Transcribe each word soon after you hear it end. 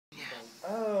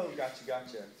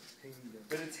gotcha.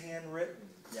 But it's handwritten.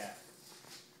 Yeah.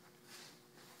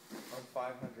 On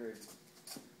 500.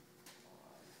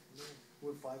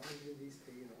 Would 500 of these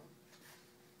pay it off?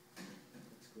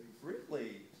 That's great.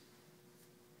 Really?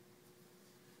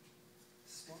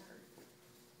 Smart.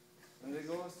 And the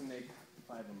goal is to make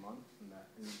 5 a month from that,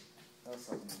 and that's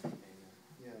something I'm paying.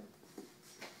 Yeah.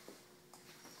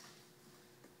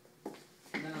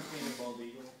 And then I'm paying a bald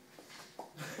eagle.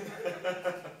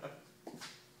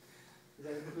 Is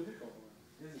that included? Oh,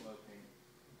 This is low paint.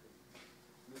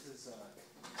 This is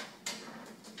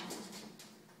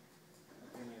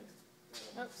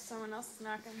Oh, someone else is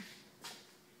knocking.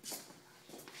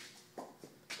 Do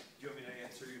you want me to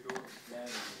answer your door? yeah,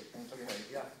 Okay,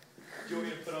 yeah. Do you want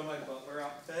me to put on my butler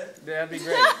outfit? that'd be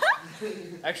great.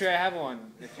 Actually, I have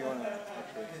one. If you wanna.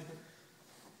 Actually.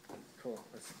 Cool.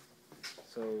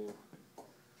 So,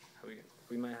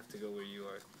 we might have to go where you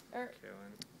are,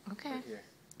 Carolyn. Okay. Right here.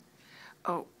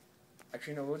 Oh.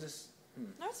 Actually, no. We'll just.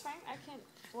 No, it's fine. I can't.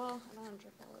 Well, I don't want to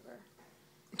drip all over.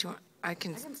 Do you want, I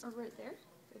can. Or right there.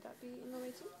 Would that be in the way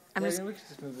too? I'm Yeah, just. we can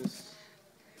just move this.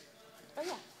 Oh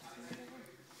yeah.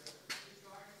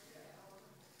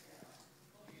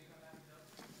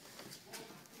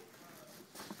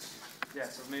 Yeah.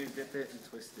 So maybe dip it and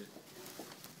twist it.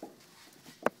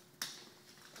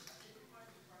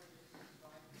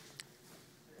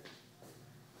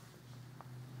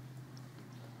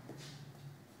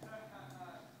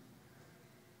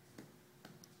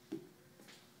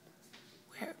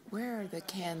 Where are the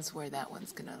cans where that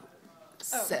one's gonna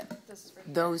Oh, sit? this is right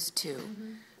here. Those two.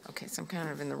 Okay, so I'm kind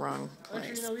of in the wrong place.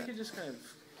 Actually, no. We but- could just kind of.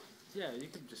 Yeah, you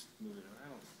could just move it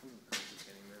around. I'm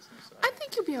getting this. I'm sorry. I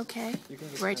think you'll be okay. You can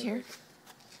just Right kinda here. like-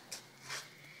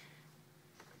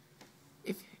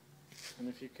 If And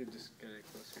if you could just get it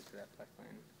closer to that black line.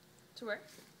 To where?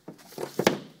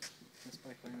 This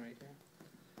black line right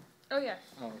here. Oh yeah.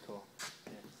 Oh, cool.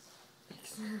 Yeah.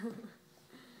 There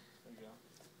you go.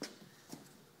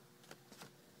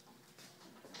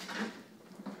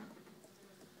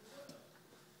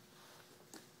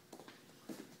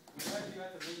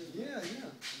 yeah,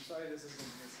 yeah. I'm sorry this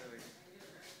isn't necessarily.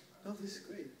 No, this is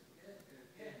great.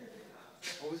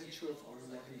 I wasn't sure if I was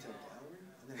walking to a gallery,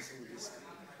 and then I saw this.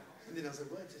 And then I was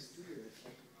like, what? Just do it.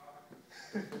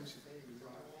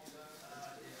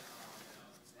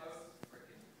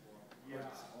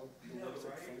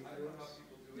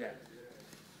 Yeah.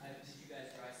 Did you guys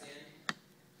dry sand?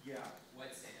 Yeah.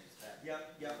 Wet sand?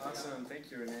 Yep. Awesome. Thank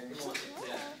you, Renee.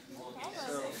 Yeah. No problem.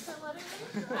 So- Thanks for letting me.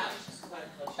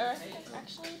 Or I think it's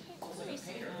actually paint.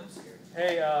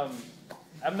 Hey,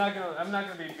 I'm not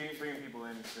gonna be bringing people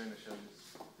in during the show.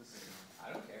 This is.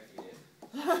 I don't care if you did.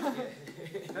 Have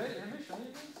I shown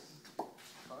you this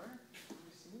car? Have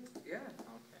you seen it? Yeah.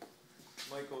 Okay.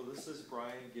 Michael, this is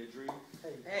Brian Guidry.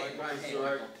 Hey, Michael hey,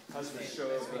 Zurich Michael. has the show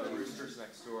Roosters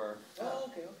Next Door. Oh,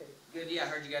 okay, okay. Good, yeah, I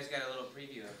heard you guys got a little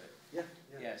preview of it. Yeah,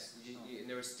 yeah. Yes, and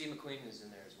there was Steve McQueen who's in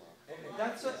there as well.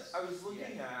 That's what I was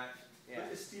looking at. Yeah.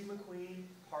 But is Steve McQueen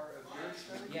part of your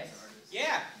show? Yes.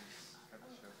 Yeah.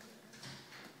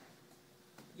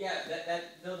 Yeah,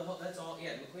 no, that's all,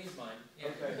 yeah, McQueen's mine. Yeah.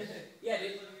 Okay. Yeah,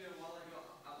 dude.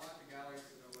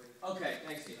 Okay,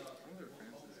 thanks, Steve.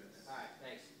 Alright,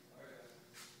 thanks.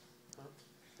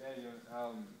 Yeah,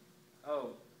 oh,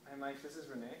 hey Mike, this is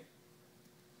Renee.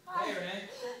 Hi. Hey, Renee.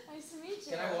 Nice to meet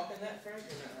you. Can I walk in that, Frank?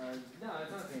 Or No,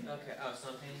 it's not painted. not? Okay, oh, it's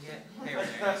not painted yet? Hey,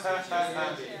 Renee, nice to meet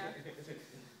you. Yeah.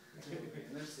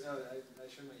 And this, I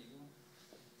showed my email.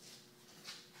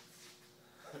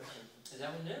 Is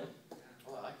that one new? Yeah.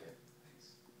 Oh, I like it.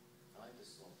 I like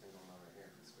this little thing going on right here.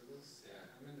 Squiggles? Yeah,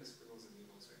 I'm into squiggles and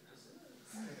eagles right now.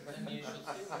 Unusual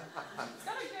too. It's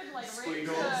got a good like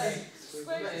Squiggles.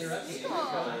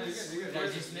 Did I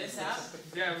just miss out?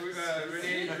 Yeah,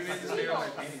 Renee just made all my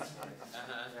paintings.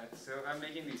 Uh-huh. Yeah, so I'm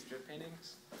making these drip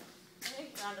paintings. I think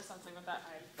we're onto something with that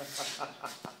eye.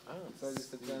 So I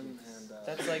just did them and.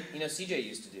 That's like, CJ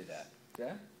used to do that.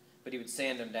 Yeah? But he would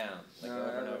sand them down, like No, over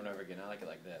and I- over and over again. I like it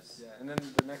like this. Yeah, and then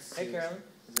the next. Hey, series Carolyn.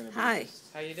 is gonna be Hi.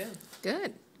 How you doing?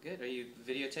 good. Good. Are you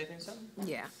videotaping something?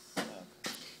 Yeah.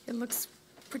 It looks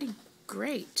pretty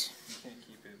great, You can't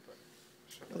keep it, but.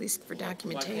 at least for Why can't I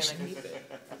documentation. keep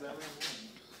it? Because I only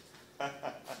have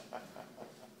one.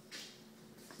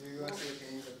 Do you want to see the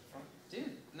paintings at the front?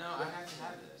 Dude, no, I have to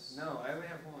have this. No, I only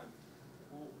have one.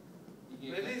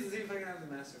 You Maybe see if I can have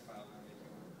the master file and I'll make you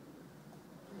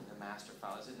one. The master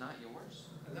file, is it not yours?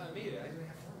 No, I made it. I only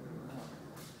have one.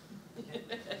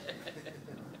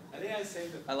 I think I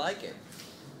saved it. I like it.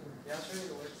 Yeah, I'll show you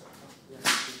the work stuff.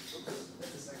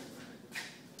 That's the second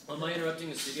time. Am I interrupting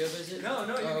the studio visit? No,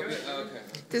 no, you're Oh, good. okay. Oh, okay.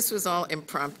 This was all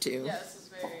impromptu. Yeah, this is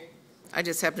very. I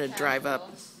just happened to drive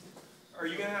up. Are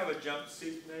you gonna have a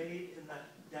jumpsuit made in that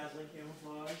dazzling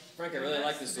camouflage? Frank, I really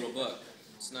like this little book.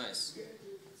 It's nice.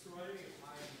 It's reminding me of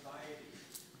high anxiety.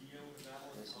 You know when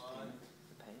Madeline's on,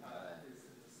 is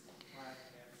in this black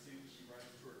pantsuit, she runs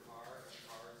to her car, and the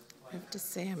car is I have to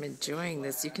say I'm enjoying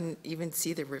this. You can even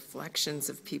see the reflections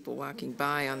of people walking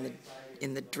by on the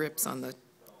in the drips on the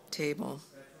table.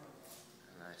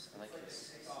 Nice. I like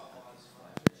this.